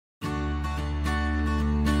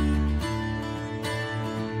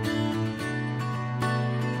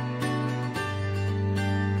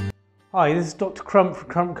Hi, this is Dr. Crump from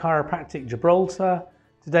Crump Chiropractic, Gibraltar.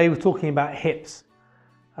 Today we're talking about hips.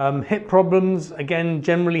 Hip problems, again,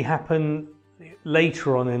 generally happen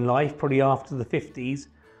later on in life, probably after the 50s.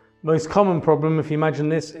 Most common problem, if you imagine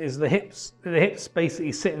this, is the hips. The hips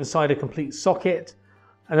basically sit inside a complete socket,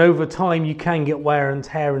 and over time you can get wear and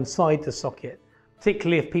tear inside the socket,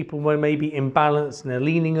 particularly if people were maybe imbalanced and they're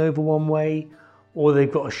leaning over one way, or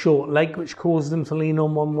they've got a short leg which causes them to lean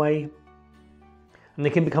on one way. And they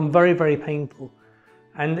can become very, very painful.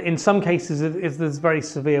 And in some cases, if there's very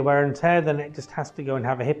severe wear and tear, then it just has to go and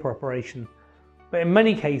have a hip operation. But in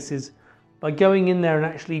many cases, by going in there and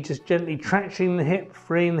actually just gently tractioning the hip,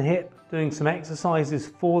 freeing the hip, doing some exercises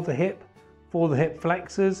for the hip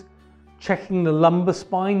flexors, checking the lumbar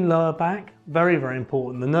spine, lower back, very, very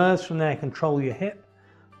important. The nerves from there control your hip.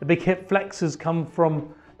 The big hip flexors come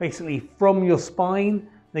from basically from your spine,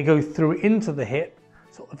 they go through into the hip.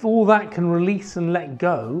 So if all that can release and let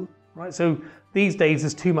go, right? So these days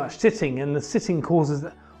there's too much sitting, and the sitting causes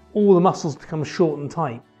all the muscles to become short and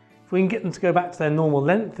tight. If we can get them to go back to their normal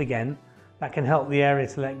length again, that can help the area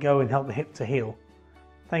to let go and help the hip to heal.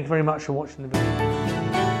 Thank you very much for watching the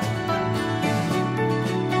video.